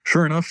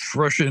Sure enough,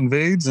 Russia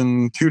invades,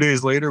 and 2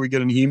 days later, we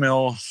get an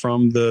email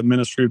from the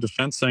Ministry of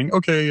Defense saying,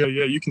 okay,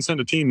 yeah, you can send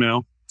a team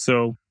now.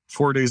 So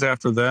 4 days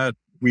after that,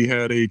 we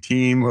had a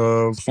team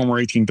of former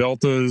 18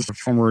 Deltas,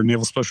 former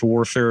Naval Special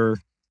Warfare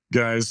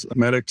guys,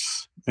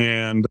 medics,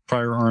 and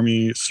prior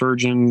Army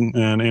surgeon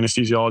and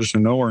anesthesiologist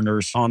and OR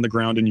nurse on the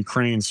ground in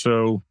Ukraine.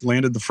 So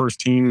landed the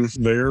first team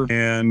there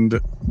and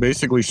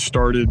basically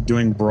started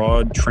doing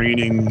broad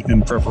training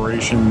and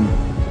preparation.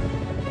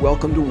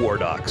 Welcome to War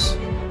Docs,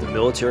 the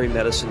Military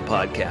Medicine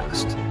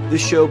Podcast. This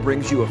show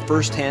brings you a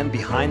first-hand,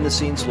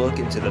 behind-the-scenes look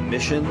into the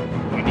mission,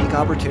 unique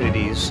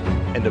opportunities,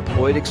 and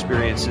deployed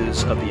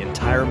experiences of the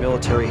entire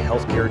military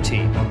healthcare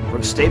team.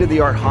 From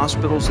state-of-the-art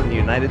hospitals in the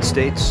United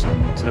States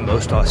to the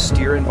most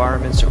austere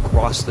environments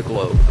across the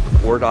globe,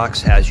 War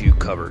Docs has you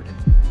covered.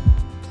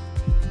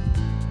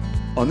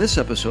 On this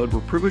episode,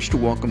 we're privileged to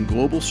welcome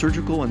Global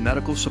Surgical and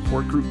Medical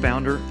Support Group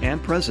founder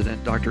and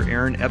president, Dr.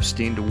 Aaron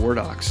Epstein, to War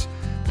Docs.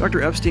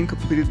 Dr. Epstein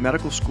completed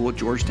medical school at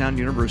Georgetown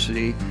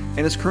University and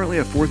is currently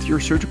a fourth-year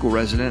surgical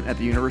resident at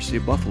the University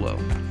of Buffalo.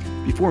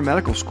 Before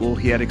medical school,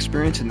 he had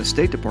experience in the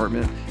State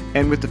Department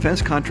and with defense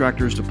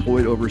contractors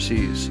deployed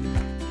overseas.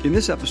 In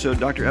this episode,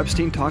 Dr.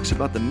 Epstein talks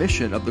about the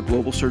mission of the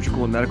Global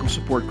Surgical and Medical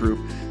Support Group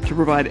to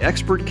provide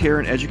expert care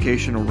and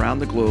education around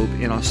the globe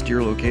in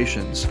austere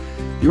locations.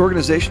 The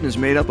organization is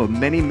made up of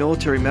many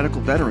military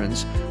medical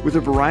veterans with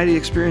a variety of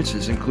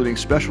experiences, including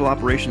special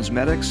operations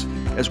medics,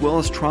 as well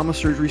as trauma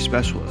surgery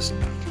specialists.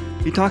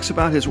 He talks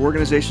about his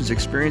organization's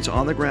experience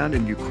on the ground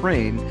in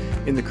Ukraine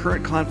in the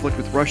current conflict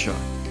with Russia.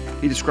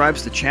 He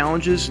describes the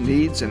challenges,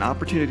 needs, and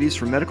opportunities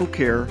for medical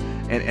care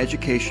and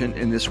education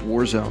in this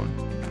war zone.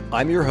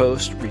 I'm your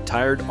host,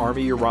 retired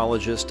Army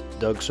urologist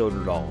Doug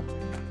Soderdahl.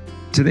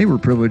 Today, we're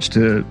privileged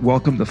to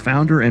welcome the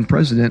founder and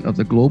president of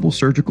the Global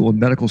Surgical and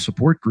Medical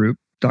Support Group,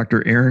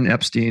 Dr. Aaron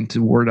Epstein,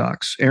 to War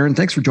Docs. Aaron,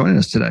 thanks for joining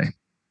us today.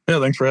 Yeah,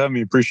 thanks for having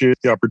me. Appreciate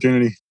the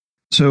opportunity.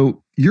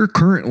 So you're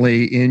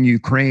currently in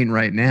Ukraine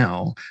right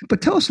now, but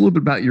tell us a little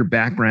bit about your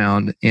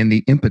background and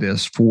the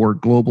impetus for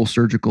Global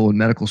Surgical and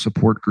Medical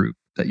Support Group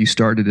that you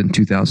started in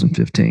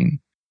 2015.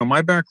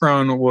 My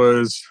background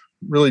was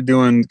really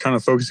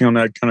focusing on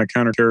that kind of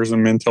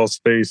counterterrorism intel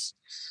space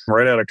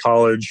right out of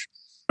college.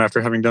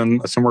 After having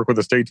done some work with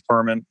the State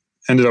Department,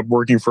 ended up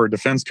working for a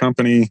defense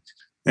company,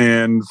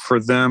 and for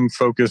them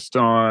focused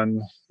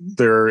on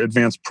their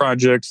advanced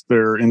projects,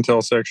 their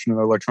intel section and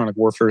the electronic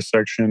warfare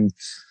section,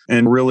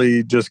 and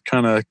really just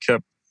kind of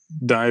kept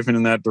diving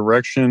in that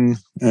direction.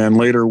 And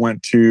later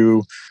went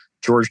to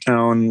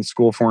Georgetown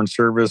School of Foreign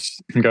Service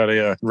and got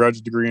a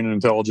graduate degree in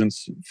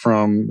intelligence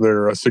from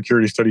their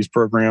security studies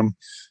program,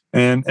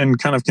 and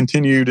kind of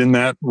continued in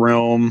that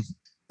realm.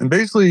 And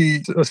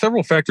basically,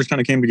 several factors kind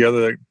of came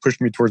together that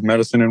pushed me towards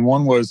medicine. And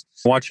one was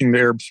watching the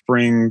Arab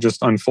Spring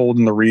just unfold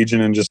in the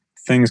region and just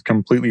things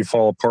completely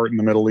fall apart in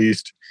the Middle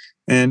East.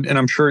 And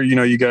I'm sure,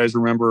 you guys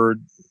remember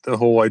the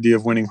whole idea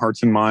of winning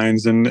hearts and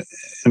minds. And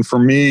for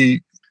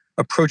me,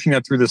 approaching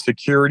that through the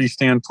security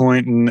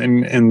standpoint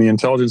and the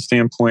intelligence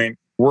standpoint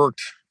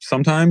worked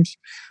sometimes.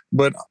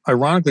 But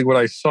ironically, what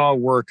I saw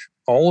work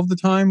all of the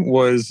time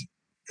was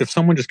if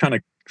someone just kind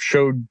of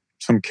showed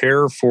some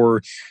care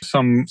for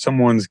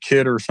someone's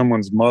kid or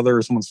someone's mother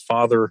or someone's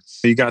father,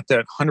 you got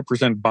that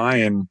 100%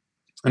 buy-in.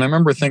 And I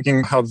remember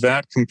thinking how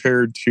that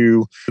compared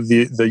to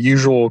the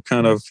usual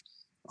kind of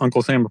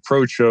Uncle Sam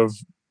approach of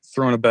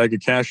throwing a bag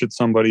of cash at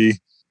somebody.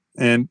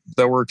 And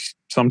that works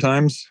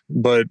sometimes,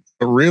 but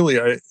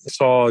really I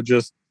saw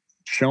just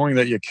showing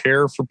that you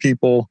care for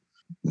people.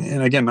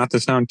 And again, not to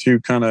sound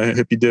too kind of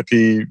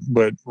hippy-dippy,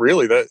 but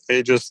really that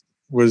it just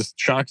was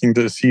shocking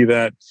to see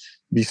that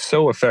be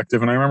so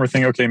effective. And I remember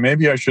thinking, okay,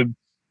 maybe I should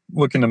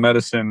look into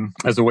medicine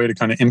as a way to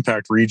kind of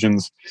impact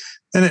regions.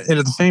 And at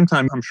the same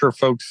time, I'm sure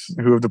folks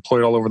who have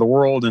deployed all over the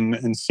world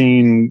and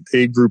seen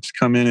aid groups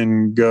come in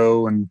and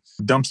go and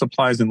dump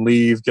supplies and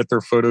leave, get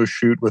their photo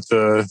shoot with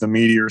the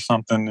media or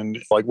something.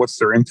 And like, what's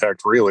their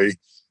impact really?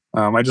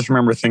 I just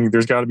remember thinking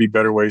there's got to be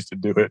better ways to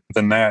do it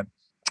than that.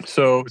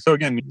 So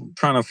again,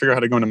 trying to figure out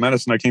how to go into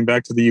medicine, I came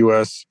back to the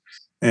U.S.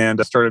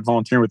 and I started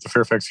volunteering with the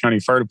Fairfax County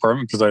Fire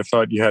Department because I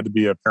thought you had to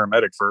be a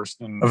paramedic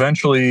first. And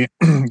eventually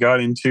got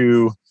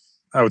into,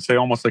 I would say,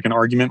 almost like an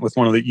argument with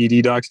one of the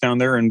ED docs down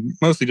there, and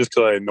mostly just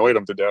because I annoyed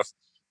them to death.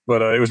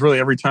 But it was really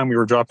every time we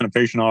were dropping a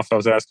patient off, I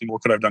was asking,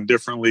 what could I have done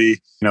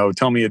differently?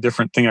 Tell me a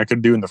different thing I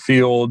could do in the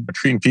field,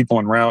 treating people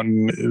en route.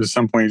 And at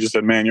some point, he just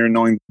said, man, you're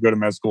annoying. Go to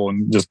med school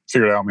and just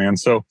figure it out, man.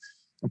 So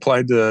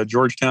applied to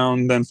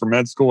Georgetown then for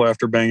med school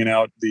after banging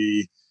out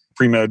the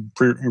pre-med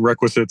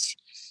prerequisites,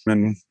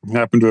 and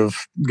happened to have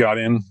got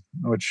in,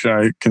 which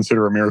I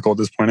consider a miracle at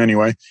this point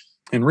anyway.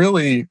 And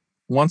really,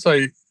 once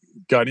I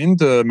got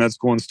into med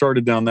school and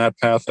started down that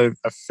path, I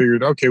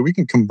figured, okay, we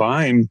can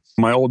combine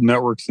my old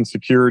networks in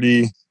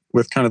security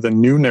with kind of the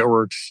new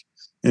networks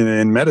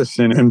in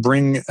medicine and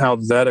bring out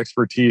that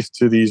expertise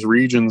to these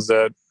regions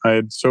that I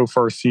had so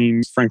far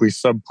seen, frankly,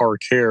 subpar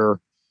care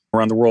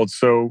around the world.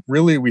 So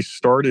really, we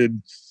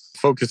started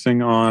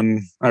focusing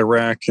on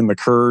Iraq and the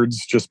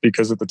Kurds just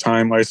because at the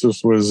time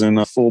ISIS was in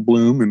a full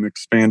bloom and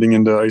expanding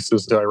into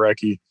ISIS to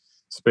Iraqi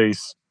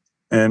space.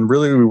 And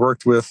really, we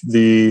worked with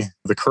the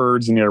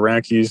Kurds and the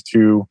Iraqis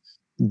to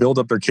build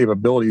up their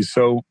capabilities.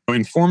 So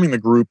in forming the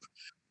group,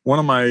 one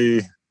of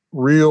my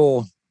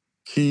real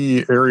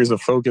key areas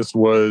of focus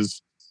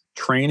was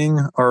training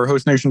our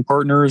host nation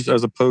partners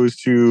as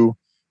opposed to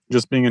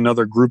just being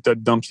another group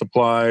that dumped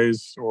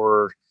supplies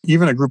or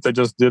even a group that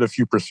just did a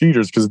few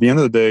procedures. Because at the end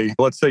of the day,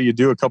 let's say you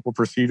do a couple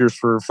procedures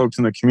for folks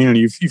in the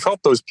community, you've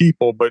helped those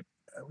people, but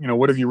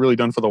what have you really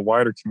done for the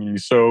wider community?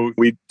 So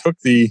we took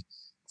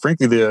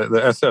frankly, the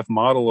SF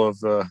model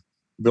of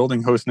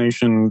building host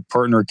nation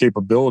partner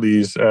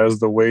capabilities as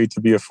the way to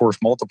be a force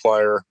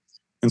multiplier.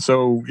 And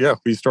so,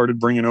 we started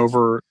bringing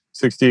over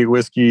 68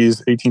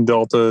 whiskeys, 18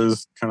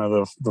 deltas, kind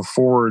of the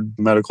forward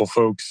medical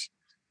folks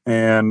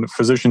and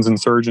physicians and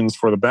surgeons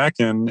for the back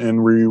end.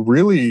 And we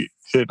really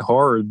hit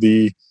hard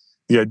the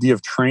idea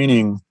of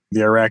training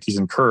the Iraqis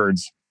and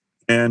Kurds.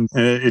 And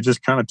it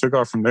just kind of took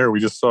off from there.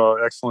 We just saw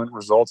excellent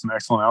results and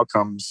excellent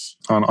outcomes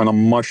on a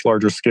much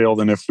larger scale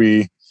than if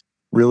we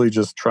really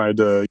just tried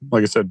to,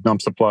 like I said,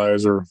 dump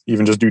supplies or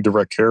even just do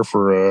direct care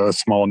for a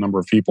small number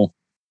of people.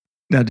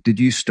 Now, did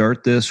you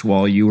start this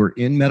while you were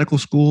in medical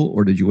school,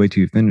 or did you wait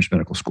till you finished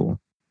medical school?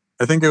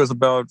 I think it was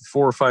about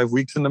 4 or 5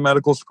 weeks into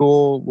medical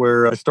school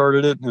where I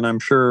started it. And I'm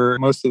sure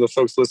most of the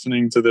folks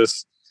listening to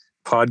this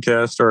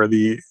podcast are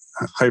the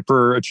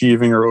hyper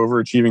achieving or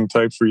overachieving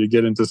types where you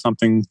get into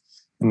something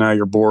and now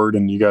you're bored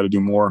and you got to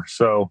do more.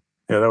 So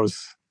that was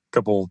a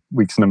couple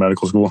weeks into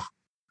medical school.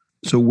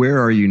 So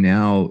where are you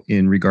now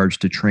in regards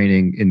to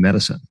training in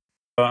medicine?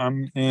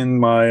 I'm in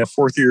my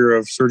 4th year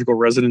of surgical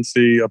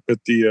residency up at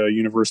the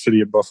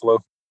University of Buffalo.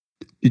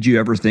 Did you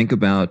ever think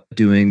about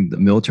doing the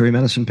military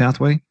medicine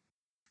pathway?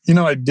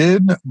 I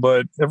did,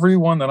 but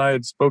everyone that I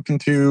had spoken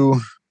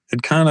to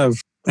had kind of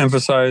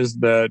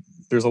emphasized that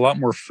there's a lot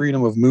more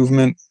freedom of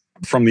movement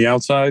from the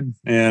outside,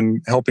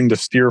 and helping to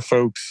steer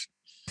folks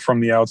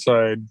from the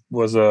outside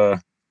was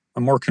a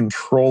more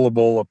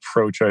controllable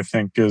approach, I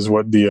think, is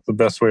what the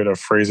best way to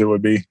phrase it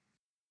would be.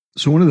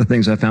 So one of the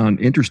things I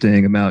found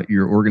interesting about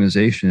your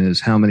organization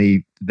is how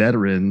many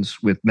veterans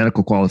with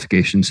medical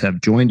qualifications have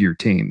joined your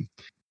team.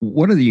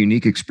 What are the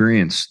unique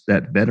experience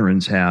that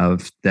veterans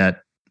have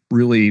that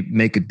really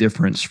make a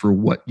difference for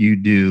what you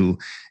do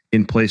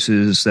in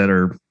places that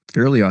are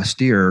fairly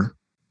austere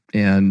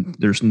and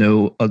there's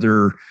no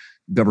other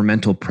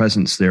governmental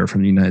presence there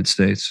from the United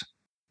States?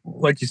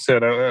 Like you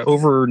said,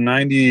 over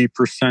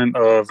 90%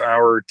 of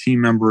our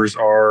team members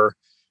are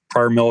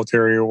prior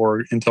military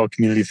or intel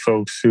community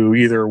folks who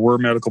either were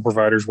medical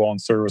providers while in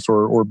service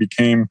or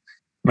became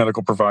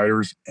medical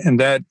providers. And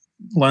that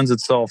lends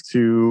itself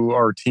to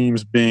our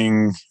teams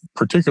being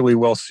particularly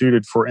well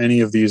suited for any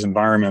of these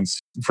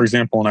environments. For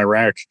example, in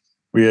Iraq,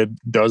 we had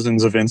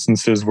dozens of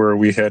instances where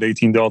we had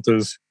 18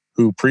 deltas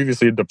who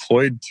previously had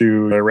deployed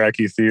to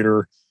Iraqi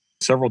theater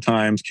several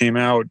times, came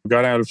out,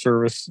 got out of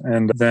service,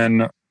 and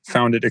then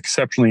found it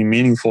exceptionally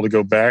meaningful to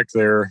go back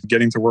there,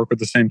 getting to work with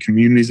the same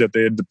communities that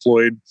they had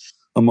deployed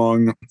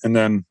among, and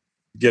then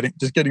getting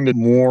to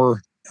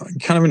more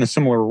kind of in a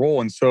similar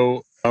role. And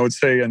so I would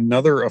say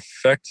another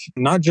effect,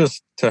 not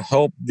just to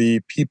help the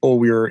people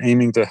we are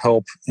aiming to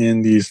help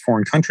in these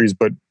foreign countries,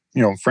 but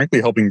frankly,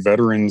 helping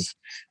veterans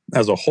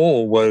as a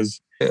whole, was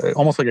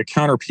almost like a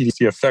counter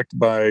PTSD effect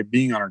by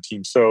being on our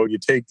team. So you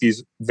take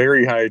these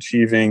very high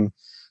achieving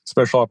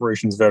special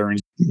operations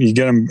veterans, you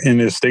get them in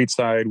a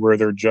stateside where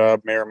their job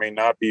may or may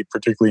not be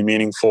particularly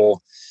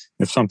meaningful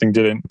if something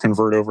didn't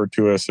convert over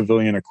to a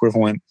civilian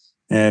equivalent.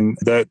 And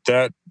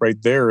that right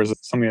there is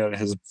something that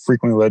has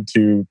frequently led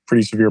to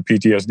pretty severe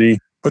PTSD.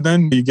 But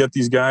then you get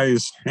these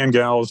guys and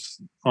gals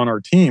on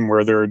our team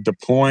where they're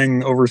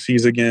deploying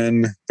overseas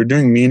again, they're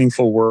doing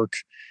meaningful work,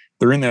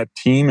 they're in that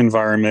team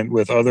environment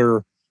with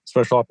other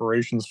special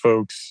operations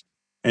folks,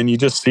 and you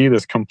just see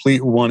this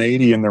complete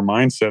 180 in their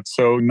mindset.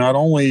 So not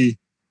only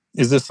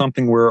is this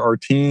something where our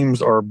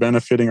teams are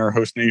benefiting our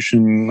host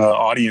nation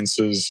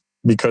audiences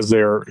because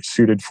they're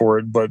suited for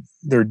it, but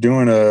they're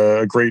doing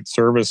a great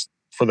service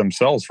for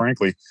themselves,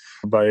 frankly,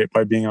 by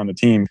being on the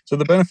team. So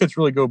the benefits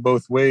really go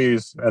both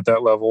ways at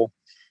that level.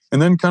 And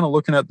then kind of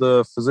looking at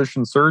the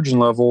physician surgeon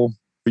level,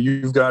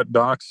 you've got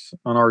docs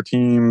on our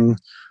team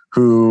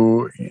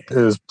who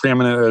is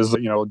preeminent as,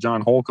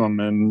 John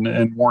Holcomb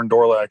and Warren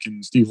Dorlack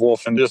and Steve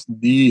Wolf, and just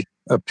the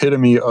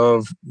epitome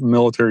of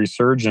military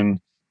surgeon.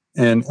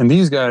 And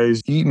these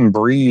guys eat and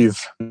breathe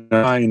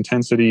high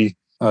intensity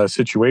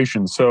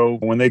situations. So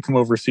when they come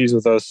overseas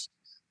with us,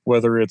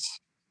 whether it's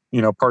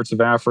parts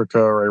of Africa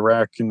or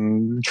Iraq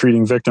and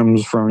treating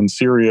victims from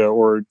Syria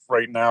or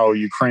right now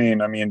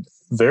Ukraine, I mean,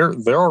 they're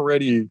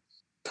already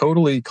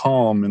totally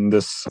calm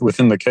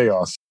within the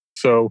chaos.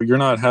 So you're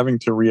not having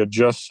to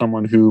readjust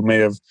someone who may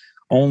have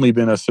only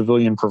been a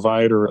civilian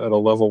provider at a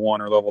level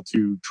 1 or level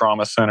 2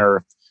 trauma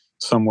center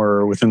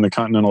somewhere within the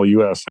continental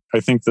US. I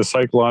think the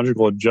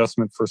psychological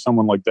adjustment for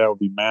someone like that would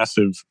be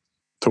massive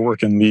to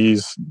work in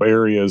these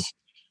areas.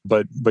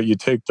 But you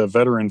take the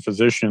veteran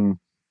physician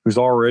who's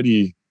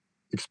already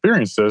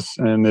experienced this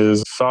and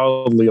is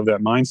solidly of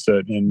that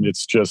mindset, and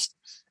it's just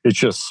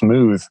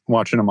smooth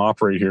watching them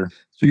operate here.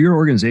 So your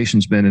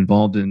organization's been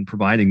involved in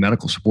providing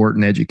medical support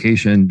and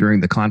education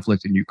during the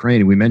conflict in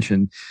Ukraine. And we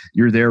mentioned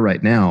you're there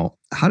right now.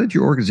 How did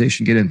your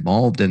organization get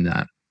involved in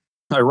that?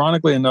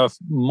 Ironically enough,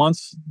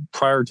 months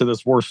prior to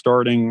this war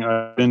starting,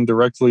 I've been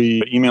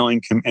directly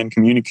emailing and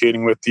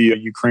communicating with the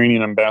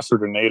Ukrainian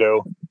ambassador to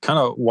NATO, kind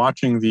of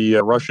watching the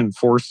Russian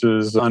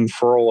forces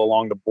unfurl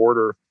along the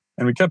border.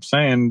 And we kept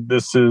saying,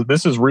 this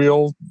is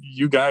real.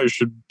 You guys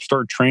should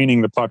start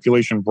training the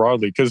population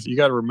broadly, because you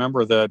got to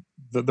remember that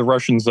the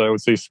Russians, I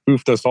would say,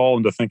 spoofed us all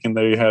into thinking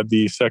they had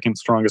the second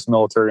strongest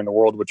military in the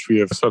world, which we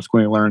have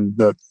subsequently learned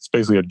that it's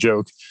basically a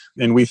joke.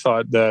 And we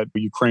thought that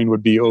Ukraine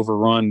would be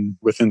overrun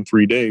within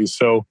 3 days.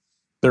 So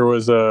there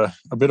was a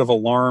bit of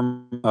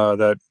alarm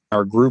that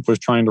our group was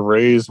trying to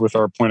raise with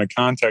our point of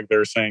contact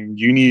there, saying,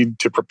 you need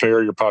to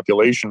prepare your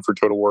population for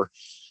total war.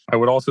 I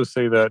would also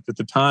say that at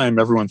the time,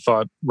 everyone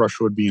thought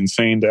Russia would be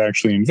insane to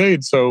actually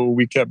invade. So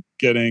we kept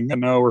getting,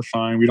 no, we're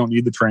fine. We don't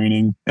need the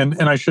training. And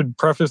I should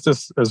preface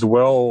this as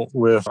well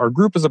with our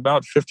group is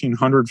about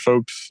 1,500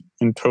 folks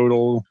in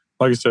total.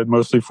 Like I said,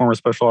 mostly former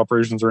special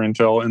operations or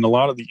intel. And a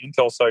lot of the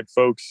intel side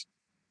folks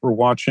were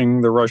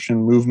watching the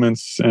Russian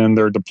movements and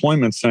their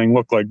deployments saying,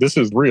 look, like this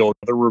is real.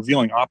 They're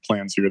revealing op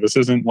plans here. This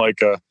isn't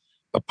like a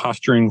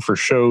posturing for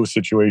show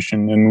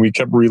situation. And we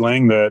kept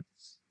relaying that.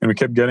 And we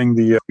kept getting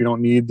we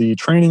don't need the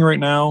training right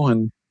now.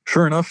 And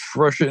sure enough,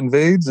 Russia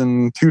invades.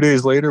 And 2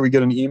 days later, we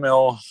get an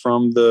email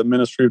from the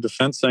Ministry of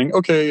Defense saying,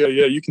 okay,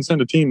 yeah, you can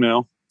send a team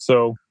now.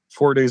 So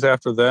 4 days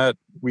after that,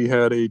 we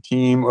had a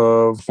team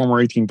of former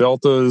 18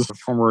 Deltas,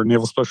 former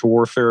Naval Special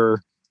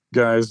Warfare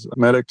guys,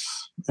 medics,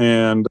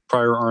 and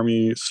prior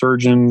Army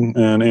surgeon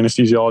and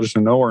anesthesiologist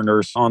and OR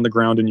nurse on the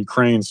ground in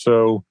Ukraine.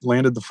 So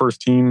landed the first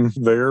team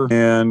there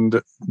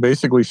and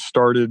basically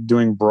started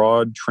doing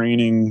broad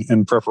training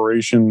and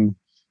preparation,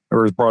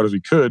 or as broad as we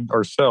could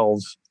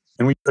ourselves.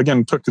 And we,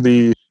 again, took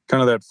the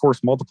kind of that force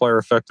multiplier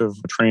effect of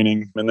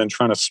training and then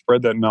trying to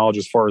spread that knowledge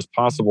as far as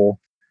possible.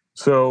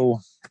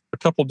 So a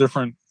couple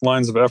different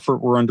lines of effort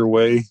were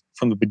underway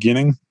from the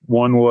beginning.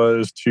 One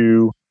was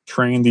to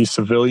train the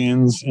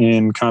civilians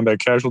in combat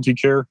casualty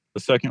care. The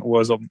second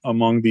was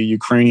among the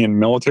Ukrainian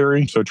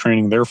military, so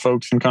training their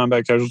folks in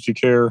combat casualty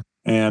care.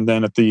 And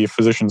then at the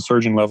physician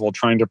surgeon level,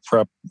 trying to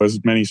prep as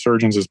many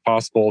surgeons as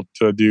possible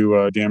to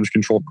do damage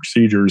control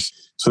procedures.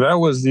 So that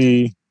was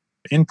the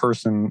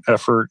in-person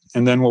effort.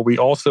 And then what we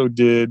also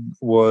did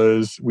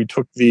was we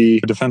took the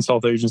Defense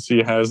Health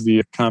Agency has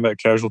the combat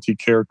casualty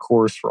care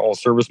course for all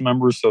service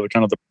members, so the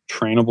kind of the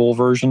trainable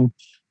version.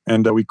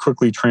 And we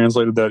quickly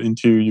translated that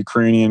into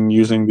Ukrainian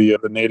using the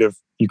native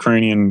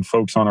Ukrainian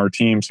folks on our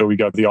team. So we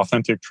got the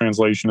authentic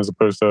translation as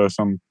opposed to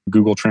some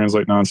Google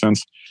Translate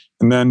nonsense.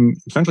 And then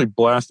essentially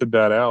blasted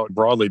that out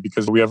broadly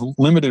because we have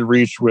limited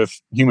reach with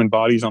human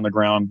bodies on the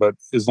ground. But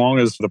as long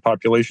as the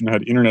population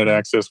had internet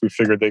access, we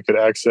figured they could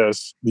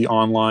access the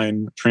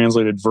online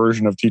translated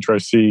version of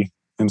T-TRIC.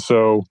 And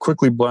so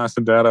quickly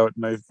blasted that out.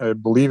 And I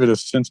believe it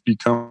has since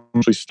become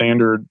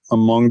standard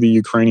among the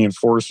Ukrainian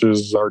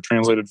forces, our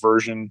translated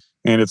version.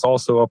 And it's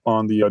also up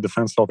on the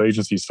Defense Health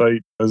Agency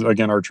site. As,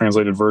 again, our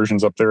translated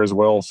version's up there as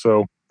well.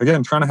 So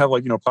again, trying to have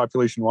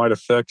population-wide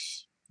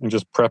effects and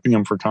just prepping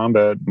them for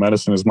combat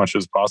medicine as much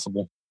as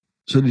possible.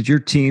 So did your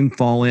team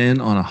fall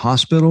in on a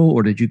hospital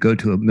or did you go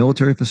to a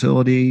military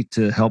facility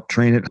to help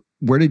train it?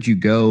 Where did you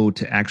go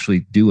to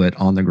actually do it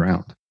on the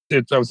ground?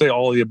 I would say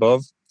all of the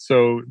above.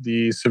 So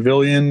the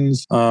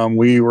civilians,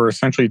 we were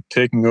essentially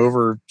taking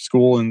over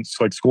school and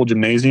like school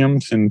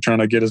gymnasiums and trying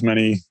to get as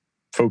many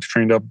folks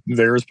trained up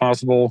there as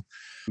possible.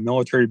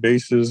 Military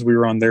bases, we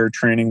were on there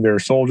training their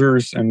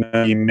soldiers. And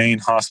then the main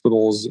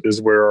hospitals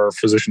is where our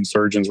physician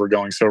surgeons were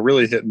going. So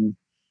really hitting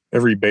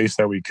every base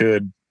that we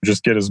could,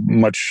 just get as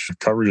much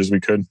coverage as we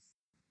could.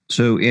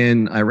 So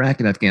in Iraq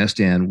and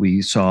Afghanistan,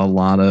 we saw a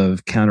lot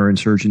of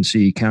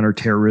counterinsurgency,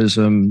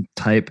 counterterrorism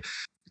type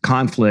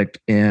conflict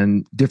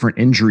and different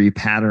injury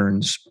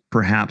patterns,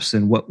 perhaps,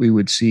 than what we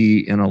would see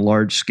in a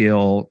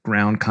large-scale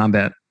ground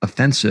combat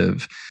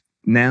offensive.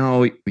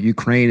 Now,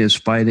 Ukraine is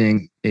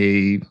fighting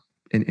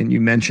and you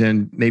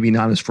mentioned maybe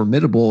not as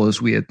formidable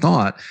as we had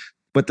thought,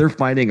 but they're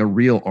fighting a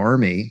real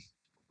army.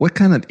 What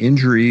kind of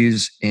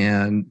injuries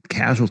and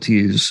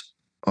casualties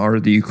are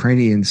the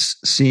Ukrainians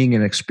seeing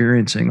and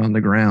experiencing on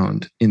the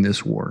ground in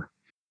this war?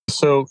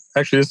 So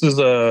actually, this is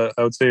I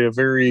would say a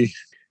very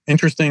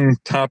interesting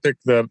topic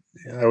that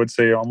I would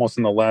say almost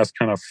in the last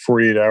kind of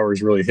 48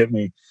 hours really hit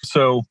me.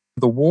 So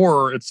the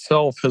war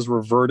itself has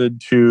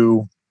reverted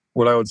to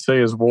what I would say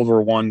is World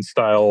War I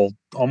style,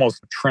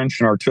 almost trench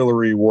and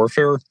artillery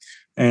warfare.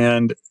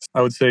 And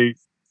I would say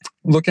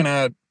looking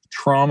at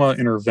trauma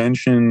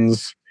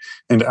interventions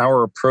and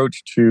our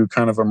approach to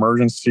kind of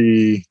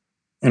emergency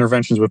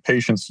interventions with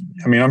patients.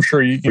 I mean, I'm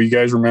sure you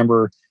guys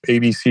remember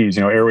ABCs,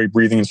 airway,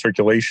 breathing, and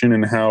circulation,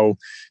 and how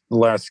the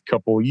last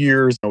couple of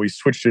years we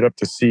switched it up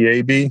to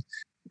CAB.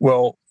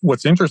 Well,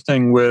 what's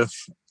interesting with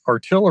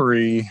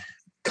artillery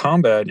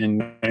combat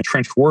in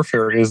trench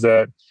warfare is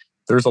that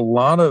there's a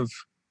lot of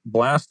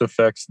blast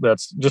effects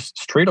that's just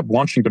straight up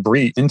launching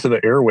debris into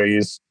the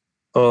airways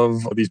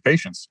of these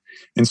patients.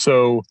 And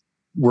so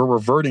we're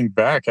reverting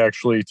back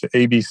actually to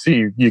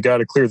ABC. You got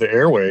to clear the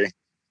airway.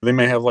 They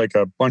may have like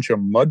a bunch of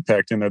mud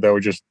packed in there that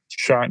would just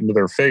shot into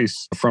their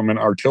face from an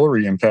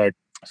artillery impact.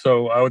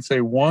 So I would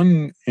say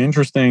one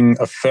interesting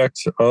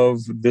effect of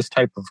this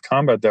type of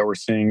combat that we're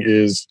seeing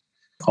is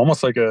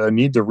almost like a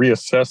need to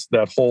reassess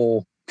that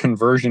whole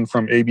conversion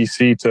from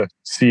ABC to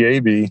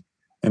CAB.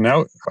 And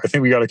now I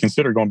think we got to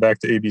consider going back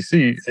to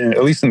ABC,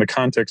 at least in the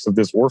context of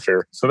this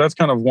warfare. So that's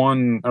kind of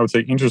one, I would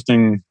say,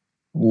 interesting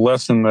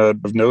lesson that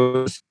I've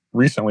noticed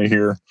recently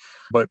here.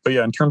 But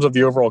yeah, in terms of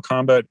the overall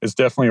combat, it's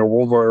definitely a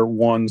World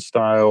War I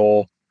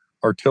style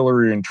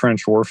artillery and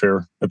trench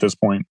warfare at this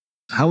point.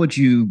 How would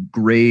you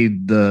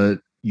grade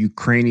the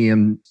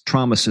Ukrainian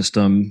trauma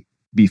system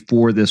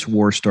before this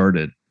war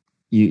started?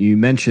 You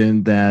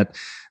mentioned that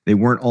they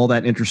weren't all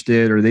that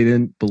interested, or they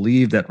didn't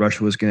believe that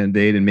Russia was going to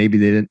invade, and maybe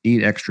they didn't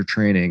need extra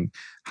training.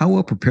 How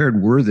well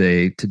prepared were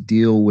they to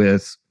deal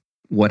with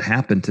what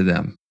happened to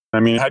them? I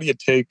mean, how do you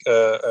take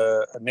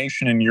a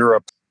nation in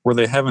Europe where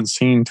they haven't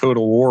seen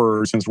total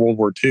war since World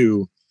War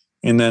II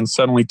and then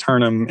suddenly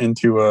turn them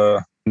into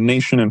a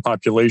nation and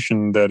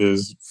population that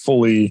is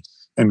fully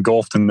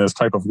engulfed in this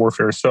type of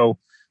warfare? So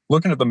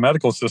looking at the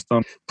medical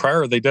system,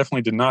 prior, they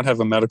definitely did not have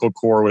a medical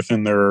corps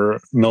within their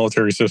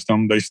military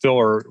system. They still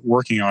are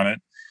working on it.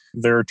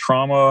 Their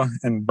trauma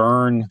and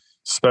burn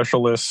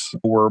specialists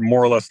were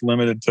more or less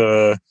limited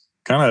to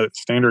kind of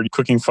standard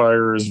cooking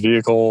fires,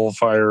 vehicle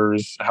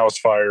fires, house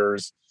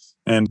fires,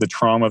 and the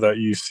trauma that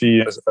you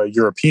see as a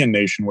European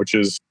nation, which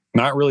is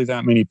not really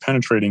that many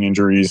penetrating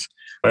injuries,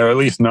 or at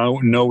least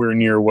nowhere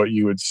near what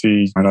you would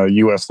see in a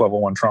U.S. level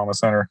 1 trauma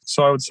center.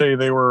 So I would say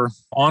they were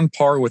on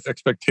par with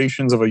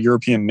expectations of a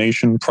European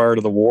nation prior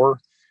to the war.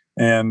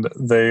 And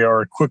they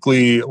are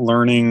quickly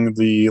learning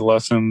the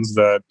lessons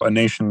that a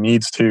nation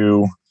needs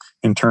to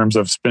in terms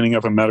of spinning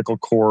up a medical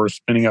corps,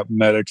 spinning up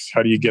medics.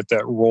 How do you get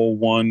that role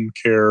 1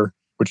 care,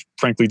 which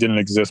frankly didn't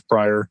exist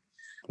prior?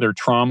 Their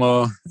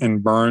trauma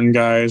and burn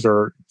guys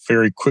are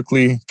very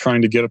quickly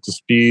trying to get up to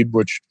speed,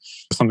 which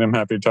is something I'm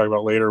happy to talk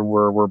about later,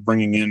 where we're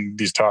bringing in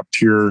these top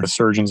tier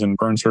surgeons and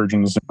burn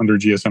surgeons under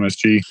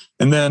GSMSG.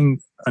 And then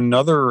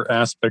another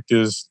aspect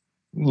is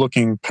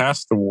looking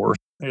past the war.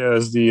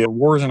 As the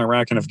wars in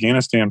Iraq and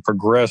Afghanistan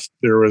progressed,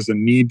 there was a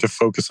need to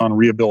focus on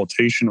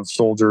rehabilitation of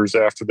soldiers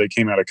after they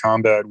came out of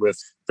combat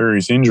with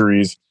various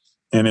injuries.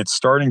 And it's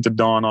starting to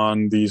dawn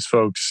on these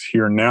folks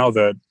here now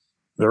that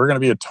there are going to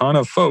be a ton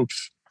of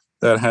folks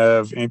that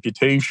have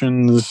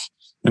amputations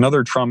and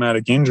other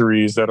traumatic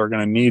injuries that are going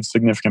to need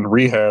significant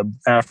rehab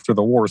after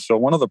the war. So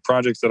one of the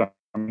projects that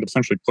I'm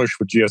essentially push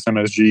with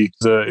GSMSG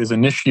is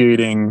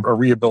initiating a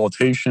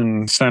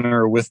rehabilitation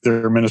center with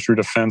their Ministry of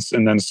Defense,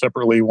 and then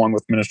separately one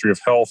with Ministry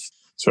of Health.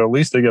 So at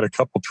least they get a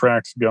couple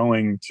tracks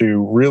going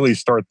to really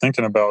start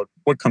thinking about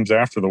what comes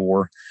after the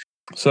war.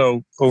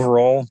 So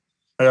overall,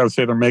 I would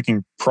say they're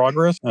making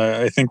progress.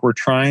 I think we're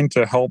trying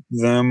to help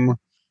them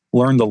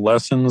learn the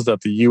lessons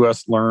that the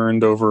U.S.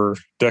 learned over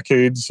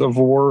decades of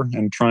war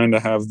and trying to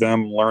have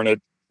them learn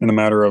it in a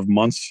matter of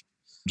months,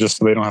 just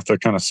so they don't have to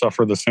kind of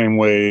suffer the same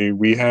way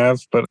we have.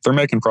 But they're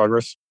making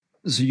progress.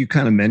 So you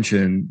kind of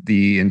mentioned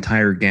the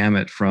entire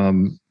gamut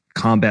from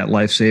combat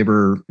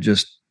lifesaver,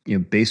 just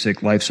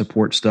basic life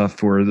support stuff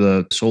for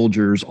the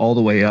soldiers, all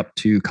the way up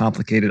to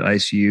complicated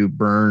ICU,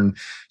 burn,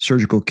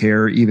 surgical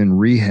care, even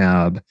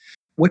rehab.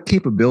 What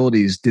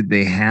capabilities did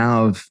they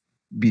have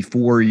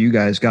before you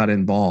guys got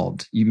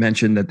involved? You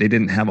mentioned that they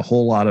didn't have a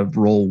whole lot of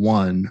role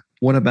 1.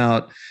 What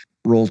about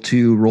role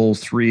 2, role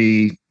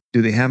 3?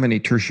 Do they have any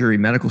tertiary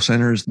medical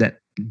centers that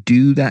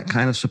do that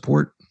kind of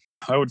support?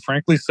 I would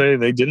frankly say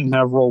they didn't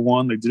have role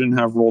 1. They didn't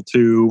have role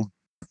 2.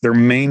 Their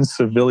main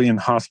civilian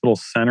hospital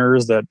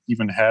centers that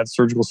even had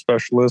surgical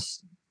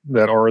specialists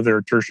that are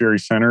their tertiary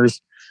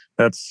centers,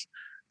 that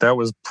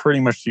was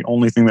pretty much the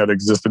only thing that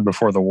existed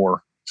before the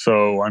war.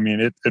 So, I mean,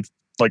 it's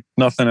like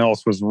nothing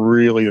else was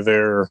really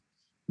there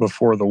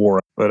before the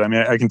war. But I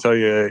mean, I can tell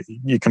you,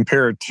 you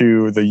compare it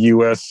to the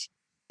U.S.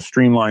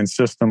 streamlined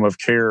system of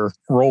care,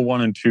 role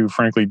 1 and 2,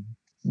 frankly,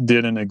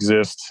 didn't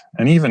exist.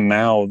 And even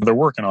now, they're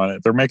working on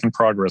it. They're making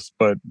progress.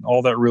 But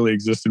all that really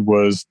existed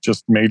was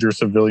just major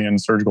civilian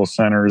surgical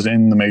centers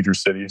in the major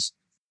cities.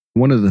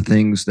 One of the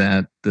things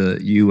that the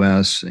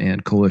U.S.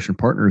 and coalition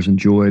partners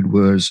enjoyed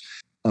was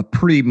a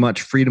pretty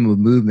much freedom of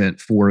movement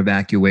for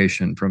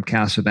evacuation, from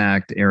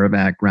CASEVAC to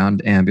AirEvac,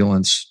 ground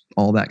ambulance,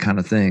 all that kind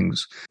of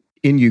things.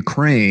 In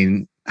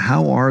Ukraine,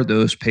 how are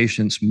those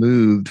patients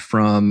moved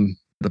from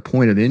the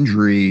point of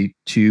injury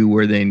to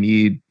where they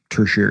need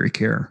tertiary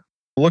care?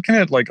 Looking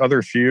at like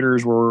other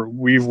theaters where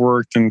we've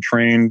worked and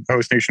trained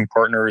host nation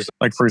partners,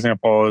 like for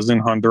example, I was in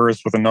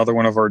Honduras with another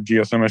one of our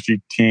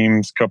GSMSG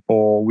teams a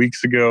couple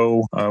weeks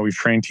ago. We've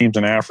trained teams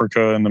in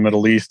Africa and the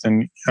Middle East,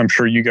 and I'm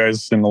sure you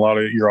guys and a lot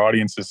of your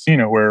audience has seen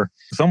it, where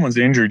if someone's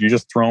injured, you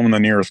just throw them in the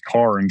nearest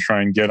car and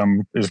try and get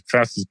them as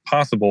fast as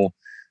possible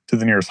to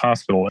the nearest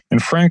hospital.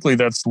 And frankly,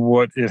 that's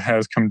what it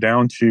has come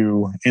down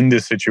to in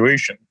this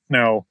situation.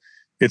 Now,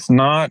 it's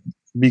not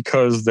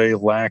because they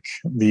lack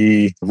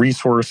the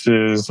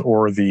resources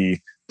or the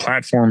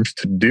platforms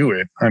to do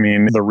it. I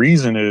mean, the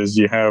reason is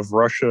you have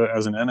Russia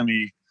as an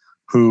enemy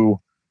who,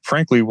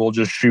 frankly, will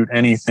just shoot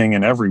anything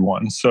and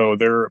everyone. So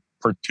they're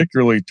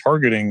particularly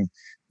targeting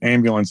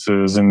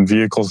ambulances and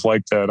vehicles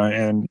like that.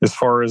 And as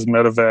far as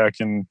medevac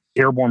and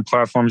airborne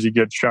platforms, you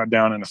get shot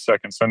down in a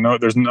second. So no,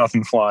 there's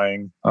nothing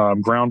flying.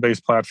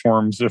 Ground-based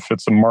platforms, if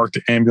it's a marked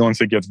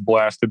ambulance, it gets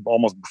blasted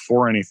almost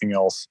before anything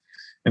else.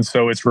 And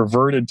so it's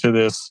reverted to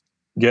this: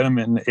 get them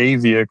in a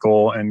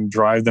vehicle and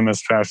drive them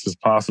as fast as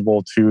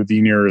possible to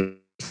the nearest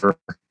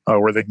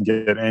where they can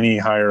get any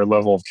higher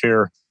level of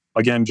care.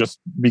 Again, just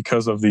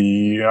because of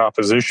the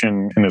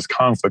opposition in this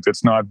conflict.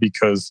 It's not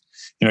because,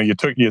 you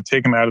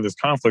take them out of this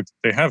conflict.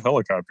 They have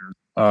helicopters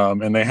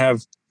and they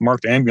have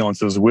marked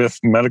ambulances with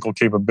medical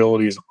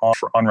capabilities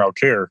for en route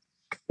care.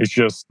 It's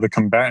just the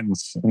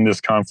combatants in this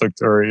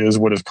conflict is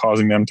what is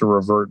causing them to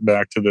revert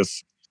back to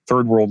this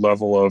third world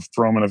level of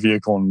throw them in a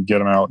vehicle and get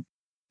them out.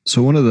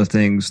 So one of the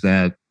things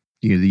that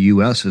the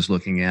U.S. is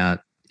looking at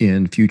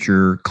in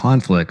future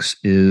conflicts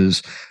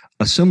is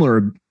a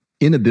similar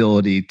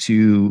inability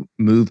to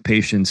move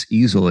patients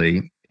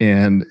easily,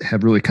 and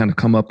have really kind of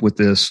come up with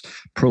this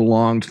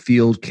prolonged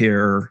field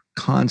care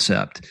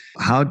concept.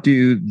 How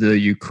do the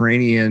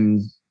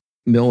Ukrainian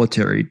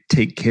military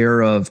take care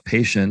of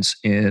patients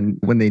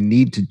when they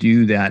need to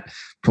do that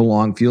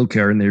prolonged field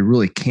care and they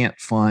really can't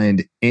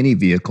find any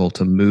vehicle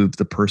to move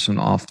the person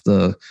off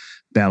the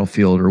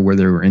battlefield or where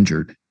they were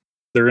injured?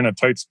 They're in a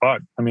tight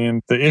spot. I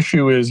mean, the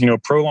issue is,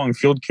 prolonged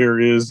field care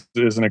is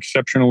an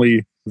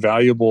exceptionally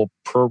valuable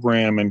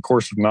program and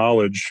course of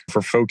knowledge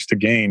for folks to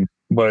gain,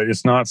 but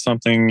it's not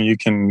something you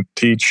can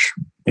teach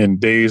in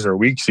days or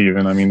weeks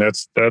even. I mean,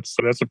 that's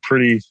a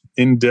pretty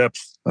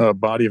in-depth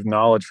body of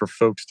knowledge for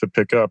folks to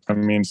pick up. I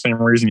mean,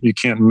 same reason you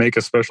can't make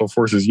a special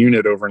forces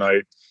unit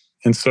overnight.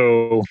 And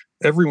so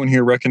everyone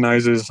here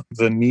recognizes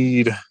the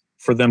need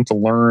for them to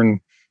learn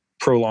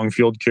prolonged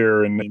field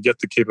care and get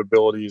the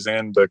capabilities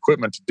and the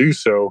equipment to do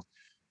so.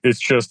 It's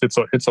just,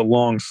 it's a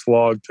long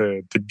slog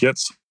to get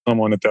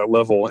someone at that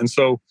level. And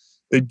so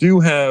they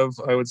do have,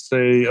 I would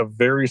say, a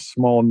very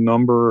small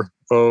number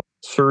of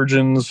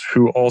surgeons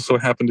who also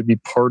happen to be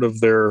part of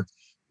their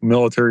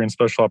military and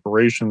special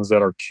operations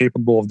that are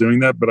capable of doing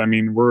that. But I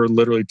mean, we're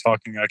literally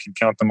talking, I can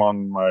count them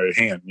on my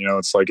hand.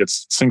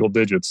 It's single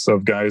digits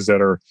of guys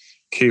that are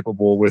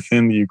capable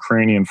within the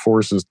Ukrainian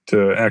forces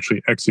to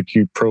actually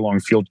execute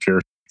prolonged field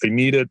care. They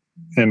need it,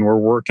 and we're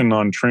working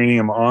on training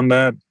them on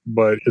that,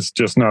 but it's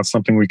just not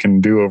something we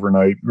can do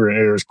overnight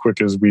or as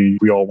quick as we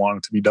all want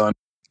it to be done.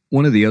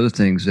 One of the other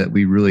things that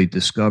we really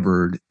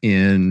discovered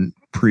in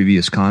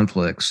previous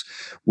conflicts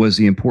was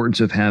the importance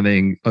of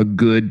having a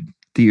good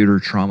theater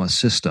trauma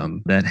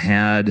system that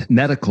had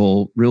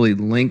medical really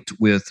linked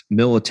with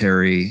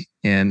military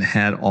and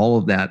had all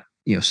of that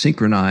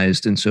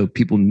synchronized. And so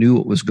people knew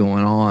what was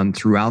going on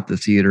throughout the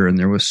theater and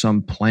there was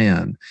some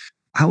plan.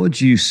 How would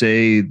you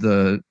say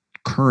the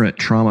current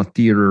trauma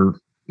theater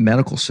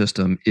medical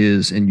system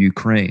is in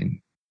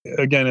Ukraine?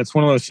 Again, it's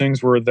one of those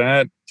things where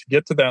to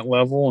get to that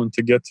level and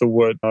to get to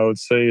what I would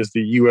say is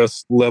the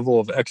U.S. level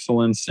of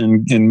excellence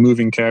in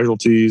moving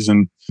casualties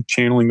and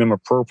channeling them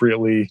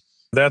appropriately,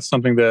 that's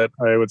something that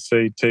I would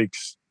say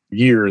takes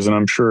years. And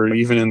I'm sure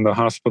even in the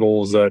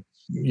hospitals that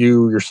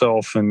you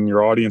yourself and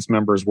your audience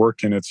members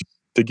work in, it's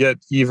to get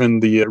even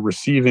the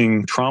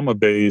receiving trauma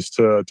bays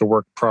to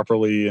work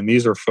properly. And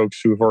these are folks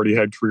who have already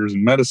had careers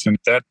in medicine.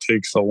 That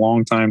takes a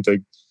long time to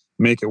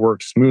make it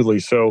work smoothly.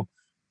 So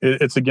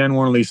it's, again,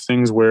 one of these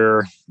things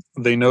where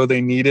they know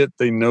they need it.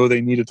 They know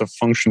they need it to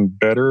function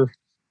better.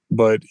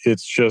 But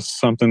it's just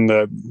something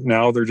that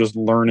now they're just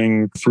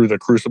learning through the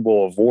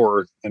crucible of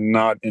war and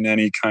not in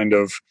any kind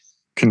of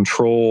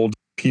controlled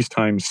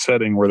peacetime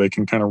setting where they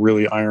can kind of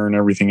really iron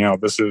everything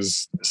out. This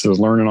is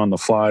learning on the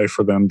fly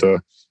for them to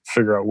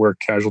figure out where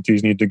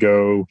casualties need to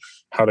go,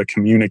 how to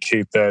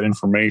communicate that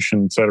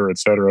information, et cetera, et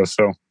cetera.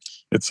 So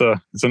it's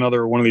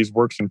another one of these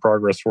works in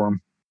progress for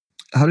them.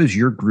 How does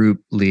your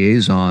group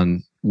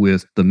liaison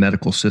with the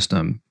medical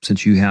system,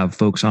 since you have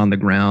folks on the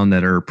ground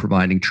that are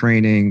providing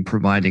training,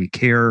 providing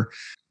care?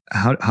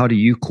 How do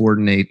you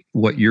coordinate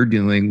what you're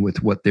doing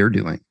with what they're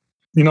doing?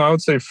 I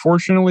would say,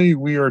 fortunately,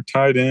 we are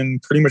tied in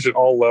pretty much at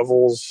all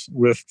levels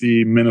with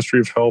the Ministry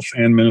of Health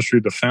and Ministry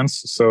of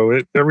Defense. So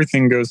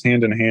everything goes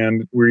hand in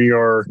hand. We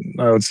are,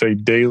 I would say,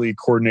 daily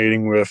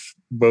coordinating with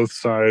both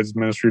sides,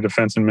 Ministry of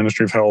Defense and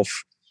Ministry of Health.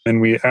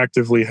 And we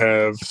actively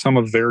have some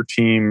of their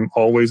team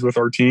always with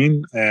our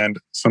team and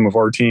some of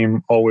our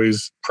team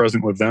always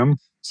present with them.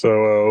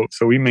 So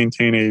we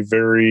maintain a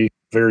very,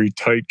 very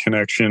tight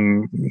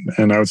connection,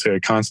 and I would say a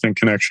constant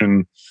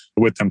connection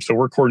with them. So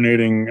we're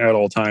coordinating at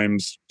all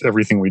times,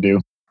 everything we do.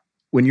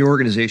 When your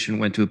organization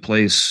went to a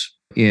place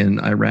in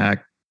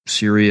Iraq,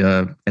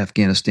 Syria,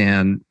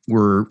 Afghanistan,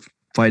 were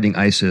fighting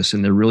ISIS,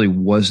 and there really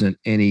wasn't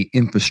any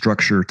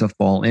infrastructure to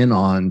fall in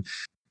on,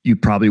 you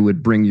probably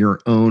would bring your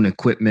own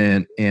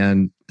equipment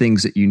and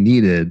things that you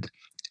needed.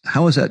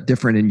 How is that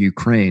different in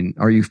Ukraine?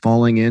 Are you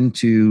falling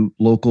into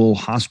local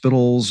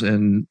hospitals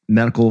and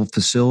medical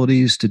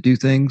facilities to do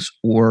things,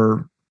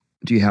 or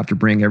do you have to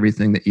bring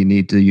everything that you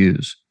need to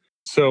use?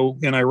 So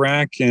in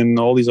Iraq and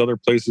all these other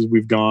places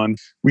we've gone,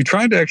 we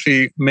tried to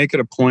actually make it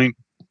a point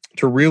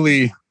to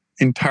really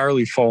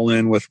entirely fall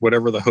in with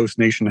whatever the host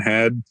nation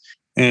had.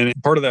 And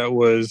part of that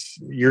was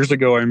years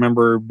ago, I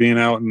remember being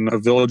out in a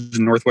village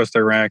in northwest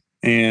Iraq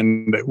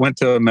and went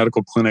to a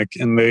medical clinic,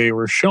 and they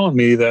were showing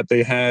me that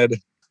they had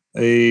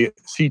a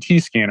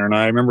CT scanner. And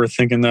I remember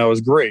thinking that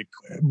was great,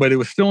 but it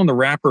was still in the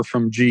wrapper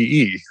from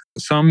GE.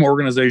 Some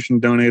organization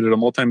donated a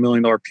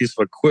multi-million-dollar piece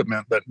of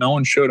equipment that no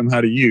one showed them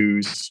how to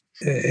use.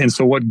 And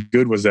so what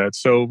good was that?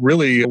 So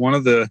really, one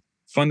of the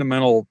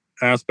fundamental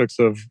aspects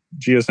of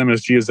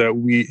GSMSG is that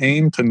we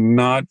aim to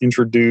not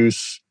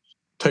introduce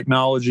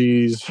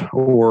technologies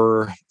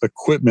or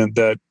equipment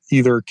that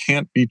either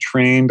can't be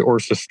trained or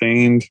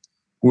sustained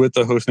with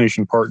the host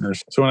nation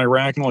partners. So in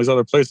Iraq and all these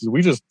other places,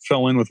 we just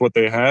fell in with what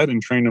they had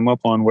and trained them up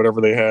on whatever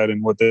they had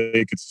and what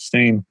they could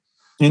sustain.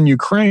 In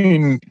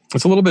Ukraine,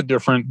 it's a little bit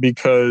different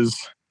because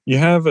you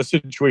have a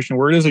situation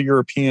where it is a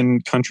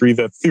European country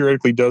that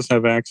theoretically does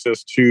have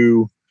access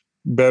to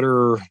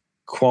better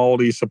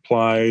quality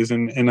supplies.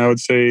 And I would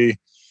say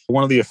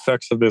one of the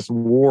effects of this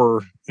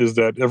war is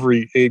that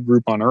every aid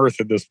group on earth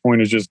at this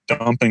point is just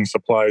dumping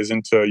supplies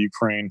into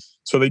Ukraine.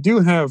 So they do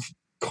have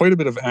quite a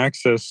bit of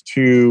access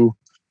to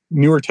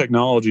newer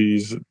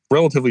technologies,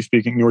 relatively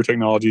speaking, newer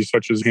technologies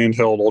such as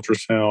handheld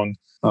ultrasound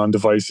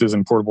devices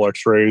and portable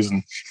x-rays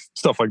and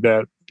stuff like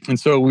that. And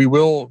so we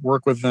will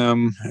work with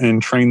them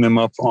and train them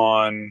up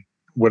on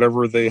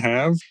whatever they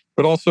have.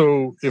 But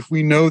also, if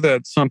we know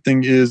that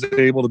something is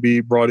able to be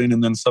brought in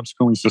and then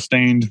subsequently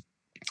sustained,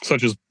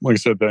 such as, like I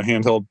said, the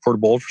handheld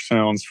portable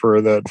ultrasounds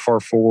for that far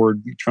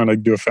forward, trying to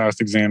do a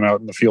fast exam out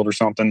in the field or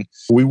something,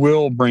 we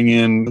will bring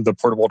in the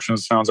portable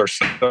ultrasounds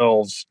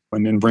ourselves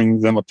and then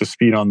bring them up to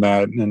speed on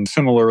that. And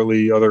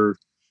similarly, other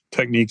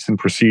techniques and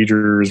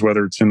procedures,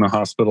 whether it's in the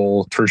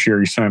hospital,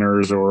 tertiary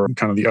centers, or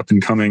kind of the up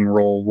and coming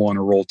Role 1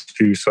 or Role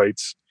 2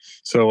 sites.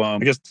 So I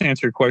guess to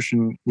answer your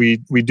question, we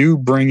do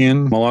bring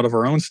in a lot of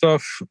our own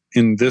stuff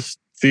in this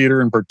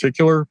theater in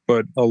particular,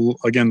 but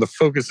again, the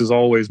focus is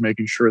always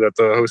making sure that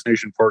the host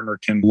nation partner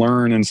can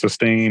learn and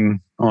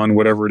sustain on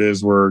whatever it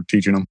is we're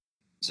teaching them.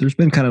 So there's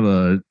been kind of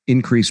a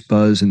increased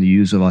buzz in the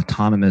use of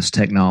autonomous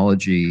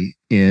technology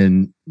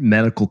in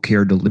medical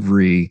care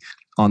delivery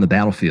on the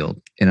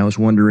battlefield. And I was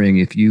wondering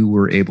if you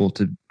were able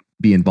to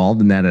be involved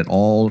in that at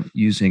all,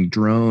 using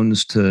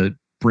drones to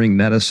bring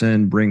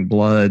medicine, bring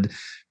blood,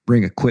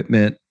 bring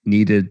equipment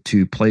needed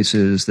to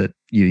places that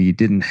you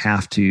didn't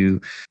have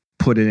to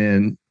put it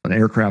in an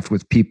aircraft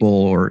with people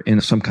or in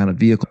some kind of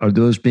vehicle. Are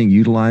those being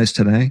utilized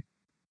today?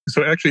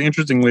 So actually,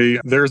 interestingly,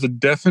 there's a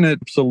definite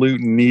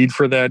absolute need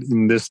for that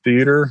in this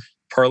theater,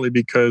 partly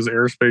because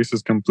airspace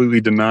is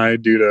completely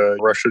denied due to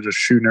Russia just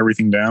shooting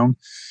everything down.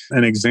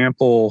 An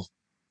example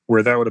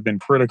where that would have been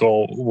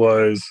critical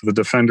was the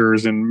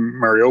defenders in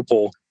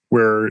Mariupol,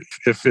 where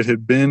if it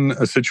had been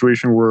a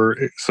situation where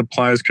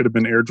supplies could have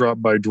been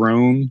airdropped by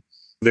drone,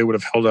 they would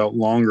have held out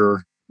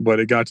longer. But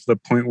it got to the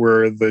point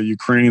where the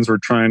Ukrainians were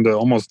trying to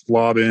almost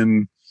lob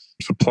in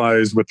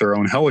supplies with their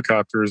own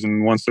helicopters.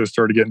 And once those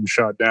started getting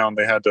shot down,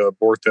 they had to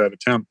abort that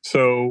attempt.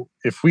 So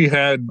if we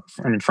had,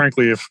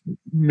 frankly, if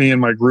me and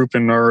my group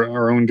and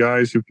our own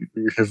guys who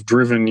have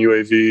driven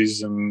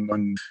UAVs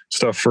and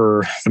stuff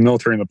for the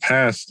military in the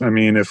past,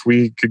 if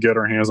we could get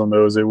our hands on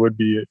those, it would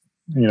be,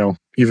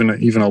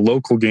 even a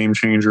local game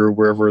changer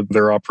wherever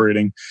they're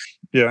operating.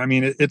 Yeah,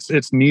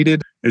 it's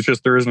needed. It's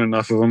just there isn't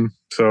enough of them.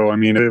 So,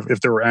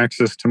 if there were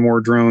access to more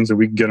drones and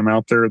we could get them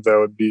out there,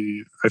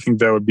 I think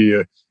that would be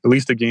at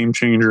least a game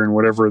changer in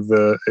whatever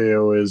the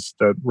AO is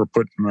that we're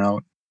putting them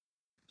out.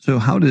 So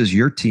how does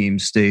your team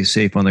stay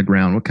safe on the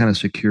ground? What kind of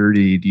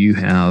security do you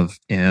have?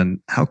 And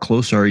how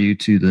close are you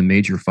to the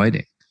major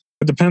fighting?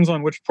 It depends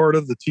on which part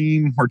of the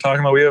team we're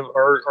talking about. We have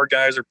our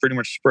guys are pretty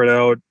much spread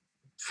out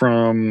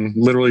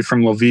literally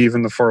from Lviv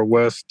in the far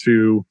west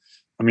to,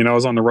 I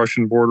was on the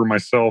Russian border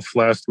myself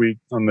last week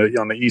on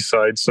the east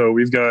side. So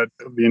we've got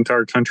the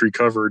entire country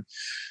covered.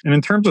 And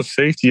in terms of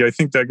safety, I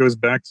think that goes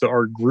back to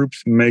our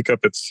group's makeup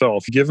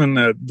itself. Given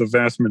that the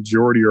vast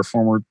majority are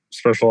former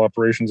special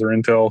operations or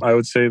intel, I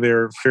would say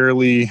they're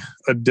fairly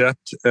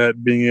adept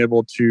at being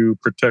able to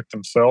protect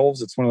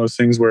themselves. It's one of those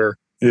things where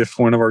if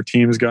one of our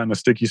teams got in a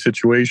sticky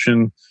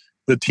situation,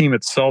 the team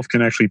itself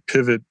can actually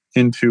pivot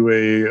into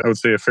I would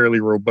say, a fairly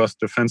robust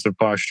defensive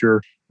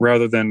posture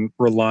rather than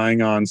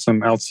relying on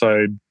some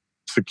outside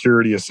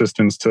security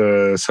assistance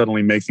to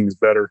suddenly make things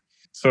better.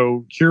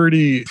 So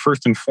security,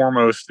 first and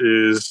foremost,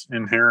 is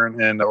inherent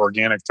and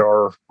organic to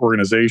our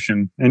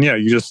organization. And yeah,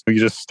 you just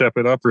step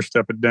it up or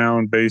step it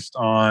down based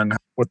on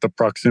what the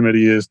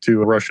proximity is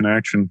to a Russian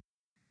action.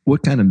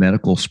 What kind of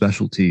medical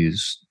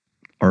specialties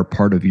are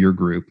part of your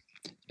group?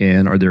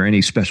 And are there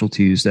any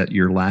specialties that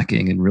you're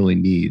lacking and really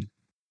need?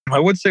 I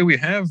would say we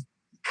have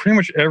pretty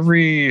much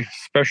every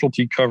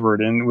specialty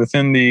covered. And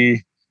within the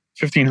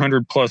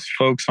 1,500 plus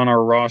folks on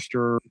our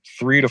roster,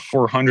 300 to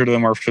 400 of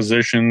them are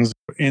physicians.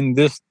 In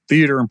this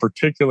theater in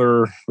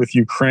particular, with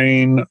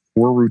Ukraine,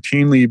 we're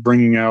routinely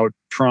bringing out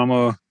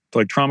trauma,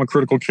 like trauma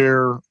critical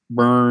care,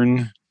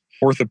 burn,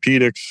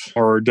 orthopedics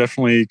are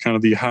definitely kind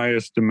of the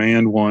highest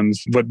demand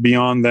ones. But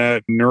beyond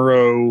that,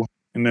 neuro,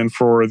 and then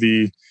for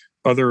the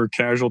other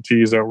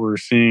casualties that we're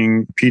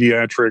seeing,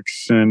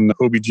 pediatrics and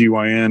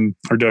OBGYN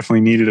are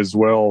definitely needed as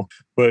well.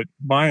 But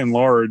by and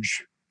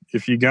large,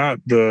 if you got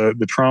the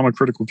trauma,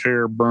 critical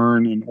care,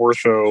 burn, and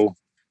ortho,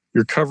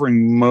 you're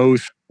covering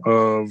most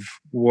of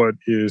what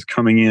is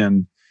coming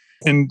in.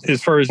 And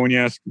as far as when you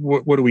ask,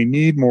 what do we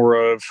need more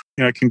of,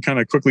 I can kind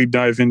of quickly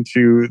dive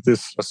into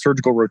this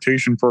surgical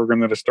rotation program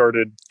that I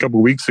started a couple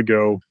of weeks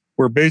ago,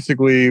 where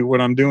basically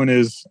what I'm doing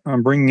is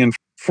I'm bringing in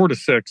 4 to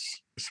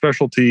 6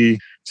 specialty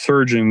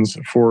surgeons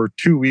for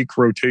 2-week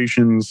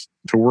rotations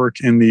to work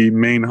in the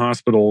main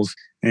hospitals.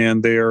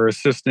 And they are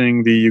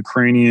assisting the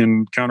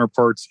Ukrainian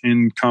counterparts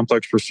in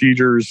complex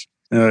procedures,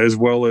 as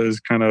well as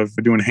kind of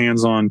doing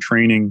hands-on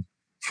training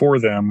for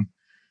them.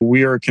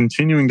 We are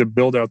continuing to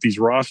build out these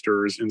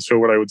rosters. And so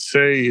what I would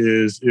say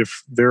is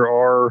if there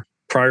are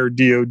prior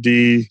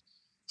DOD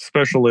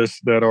specialists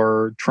that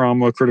are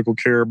trauma, critical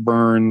care,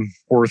 burn,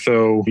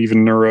 ortho,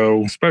 even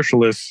neuro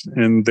specialists,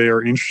 and they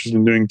are interested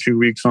in doing 2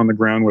 weeks on the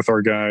ground with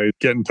our guy,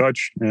 get in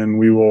touch and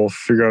we will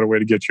figure out a way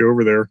to get you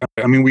over there.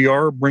 I mean, we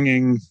are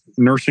bringing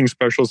nursing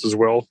specialists as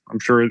well. I'm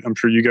sure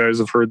you guys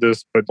have heard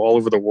this, but all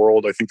over the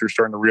world, I think they're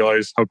starting to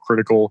realize how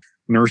critical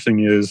nursing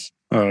is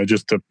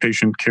just to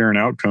patient care and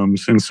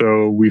outcomes. And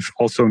so we've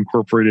also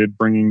incorporated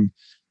bringing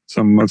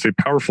some, I'd say,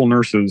 powerful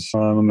nurses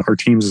on our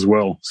teams as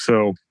well.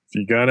 So if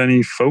you got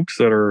any folks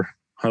that are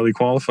highly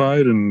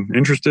qualified and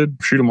interested,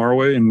 shoot them our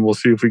way and we'll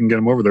see if we can get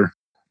them over there.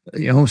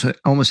 You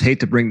almost hate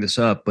to bring this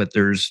up, but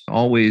there's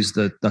always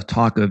the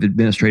talk of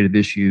administrative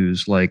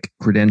issues like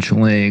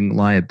credentialing,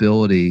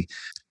 liability.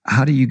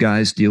 How do you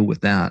guys deal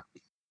with that?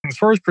 As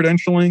far as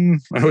credentialing,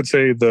 I would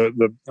say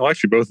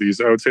actually both of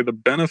these, I would say the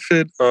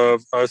benefit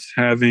of us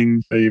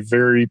having a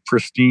very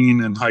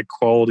pristine and high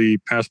quality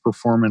past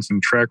performance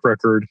and track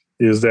record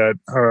is that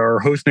our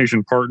host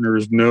nation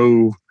partners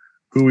know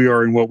who we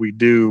are and what we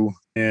do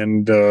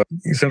and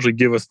essentially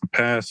give us the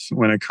pass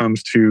when it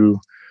comes to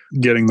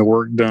getting the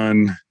work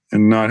done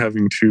and not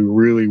having to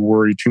really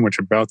worry too much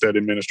about that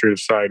administrative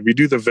side. We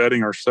do the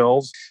vetting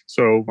ourselves.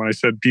 So when I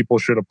said people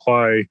should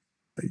apply,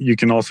 you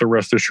can also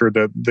rest assured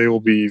that they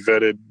will be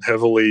vetted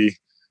heavily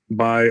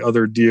by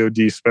other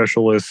DoD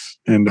specialists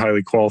and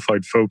highly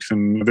qualified folks.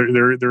 And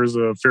there's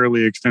a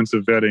fairly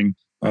extensive vetting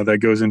that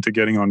goes into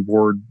getting on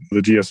board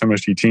the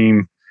GSMSG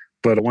team.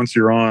 But once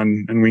you're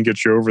on and we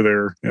get you over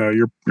there,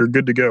 you're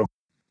good to go.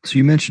 So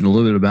you mentioned a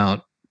little bit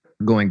about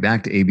going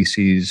back to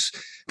ABCs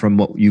from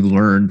what you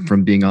learned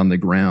from being on the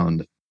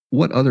ground.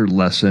 What other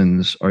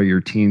lessons are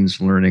your teams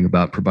learning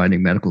about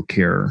providing medical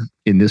care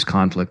in this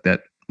conflict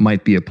that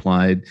might be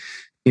applied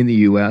in the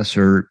U.S.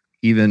 or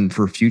even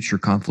for future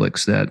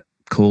conflicts that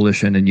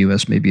coalition and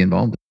U.S. may be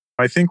involved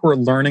in? I think we're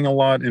learning a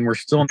lot and we're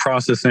still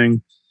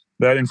processing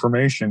that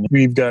information.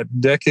 We've got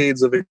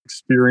decades of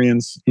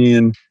experience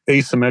in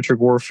asymmetric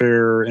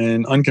warfare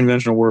and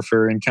unconventional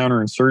warfare and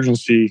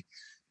counterinsurgency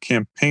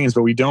campaigns,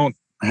 but we don't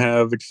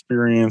have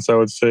experience, I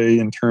would say,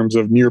 in terms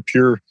of near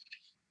peer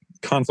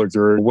conflict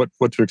or what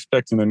to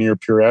expect in a near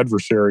peer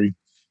adversary.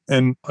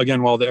 And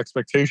again, while the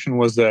expectation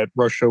was that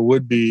Russia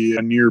would be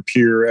a near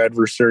peer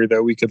adversary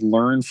that we could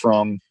learn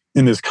from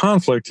in this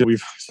conflict,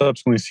 we've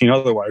subsequently seen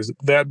otherwise.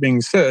 That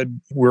being said,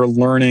 we're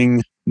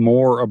learning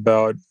more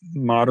about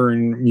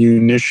modern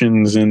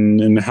munitions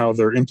and how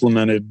they're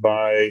implemented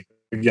by,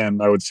 again,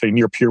 I would say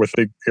near peer with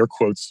big air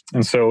quotes.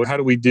 And so how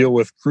do we deal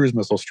with cruise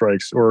missile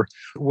strikes? Or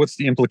what's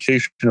the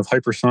implication of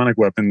hypersonic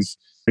weapons,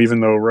 even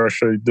though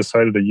Russia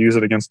decided to use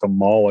it against a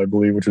mall, I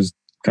believe, which is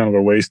kind of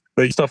a waste,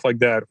 but stuff like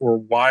that, or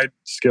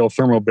wide-scale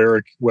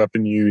thermobaric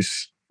weapon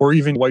use, or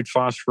even white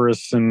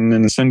phosphorus and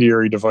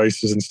incendiary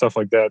devices and stuff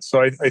like that.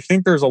 So I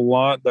think there's a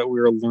lot that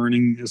we're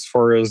learning as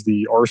far as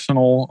the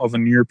arsenal of a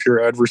near-peer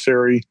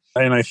adversary.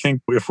 And I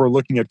think if we're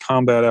looking at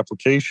combat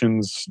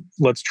applications,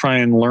 let's try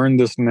and learn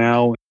this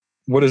now.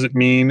 What does it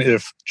mean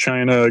if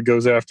China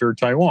goes after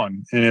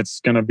Taiwan? And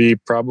it's going to be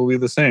probably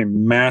the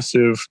same,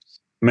 massive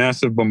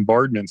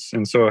bombardments.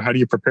 And so how do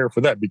you prepare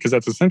for that? Because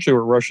that's essentially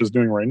what Russia's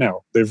doing right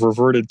now. They've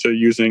reverted to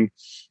using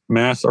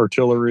mass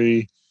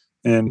artillery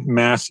and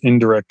mass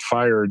indirect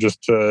fire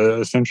just to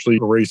essentially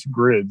erase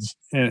grids.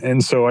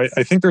 And so I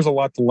think there's a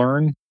lot to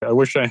learn. I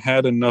wish I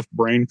had enough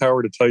brain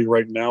power to tell you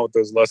right now what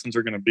those lessons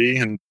are going to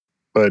be.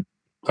 But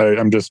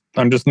I'm just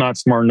not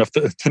smart enough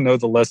to know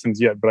the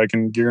lessons yet. But I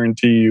can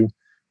guarantee you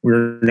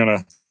we're going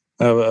to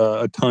have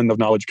a ton of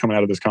knowledge coming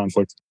out of this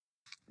conflict.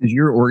 Does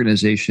your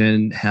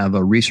organization have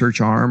a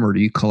research arm, or do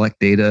you collect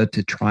data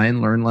to try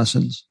and learn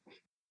lessons?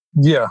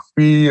 Yeah,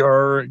 we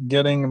are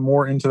getting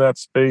more into that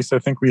space. I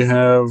think we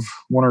have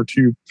 1 or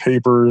 2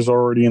 papers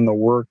already in the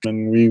work,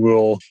 and we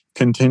will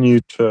continue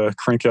to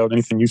crank out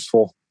anything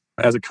useful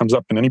as it comes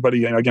up. And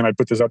anybody, and again, I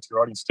put this out to your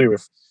audience too,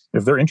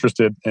 if they're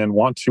interested and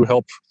want to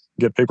help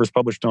get papers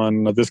published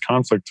on this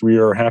conflict, we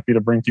are happy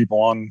to bring people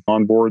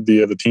on board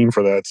the team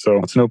for that. So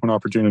it's an open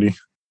opportunity.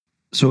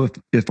 So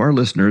if our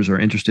listeners are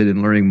interested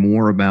in learning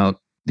more about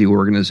the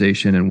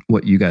organization and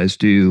what you guys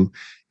do,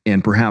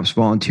 and perhaps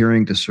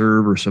volunteering to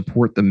serve or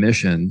support the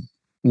mission,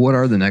 what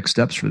are the next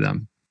steps for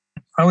them?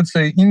 I would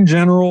say in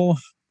general,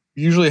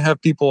 usually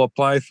have people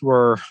apply through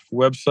our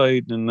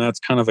website, and that's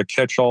kind of a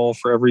catch-all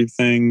for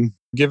everything.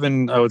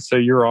 Given, I would say,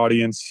 your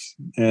audience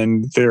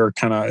and their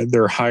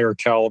higher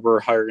caliber,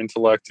 higher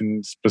intellect,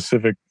 and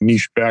specific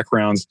niche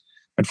backgrounds,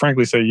 I'd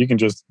frankly say you can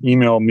just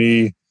email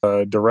me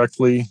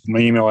directly. My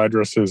email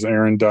address is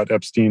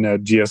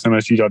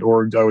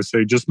aaron.epstein@gsmsg.org. I would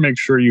say just make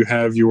sure you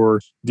have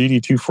your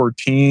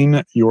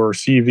DD-214, your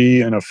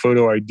CV, and a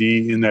photo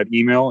ID in that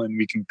email, and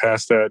we can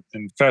pass that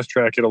and fast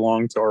track it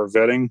along to our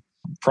vetting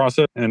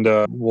process, and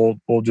we'll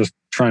just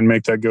try and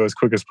make that go as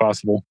quick as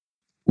possible.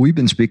 We've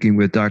been speaking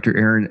with Dr.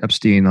 Aaron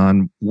Epstein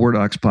on War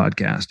Docs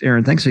podcast.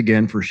 Aaron, thanks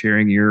again for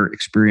sharing your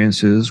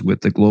experiences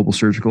with the Global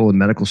Surgical and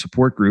Medical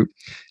Support Group.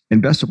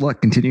 And best of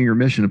luck continuing your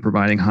mission of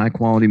providing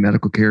high-quality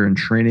medical care and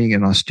training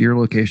in austere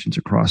locations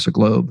across the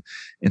globe.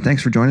 And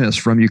thanks for joining us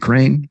from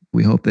Ukraine.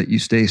 We hope that you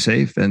stay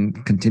safe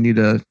and continue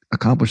to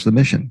accomplish the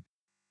mission.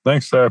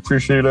 Thanks. I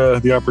appreciate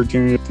the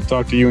opportunity to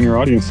talk to you and your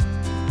audience.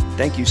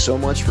 Thank you so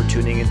much for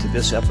tuning into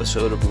this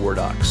episode of War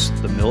Docs,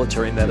 the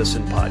Military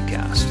Medicine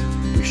Podcast.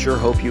 We sure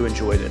hope you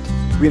enjoyed it.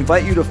 We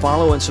invite you to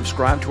follow and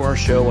subscribe to our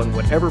show on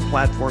whatever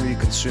platform you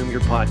consume your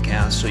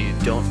podcast so you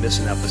don't miss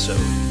an episode.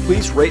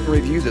 Please rate and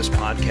review this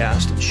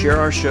podcast and share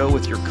our show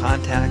with your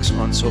contacts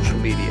on social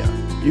media.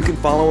 You can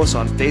follow us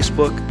on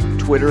Facebook,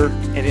 Twitter,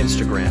 and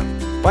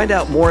Instagram. Find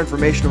out more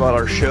information about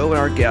our show and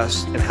our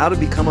guests and how to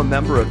become a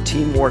member of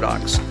Team War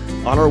Docs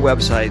on our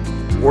website,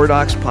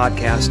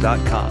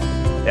 wardocspodcast.com.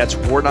 That's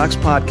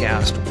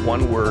wardocspodcast,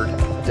 one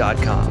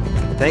word.com.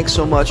 Thanks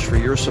so much for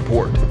your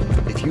support.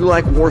 If you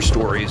like war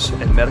stories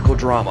and medical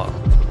drama,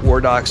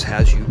 War Docs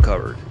has you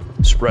covered.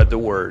 Spread the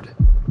word.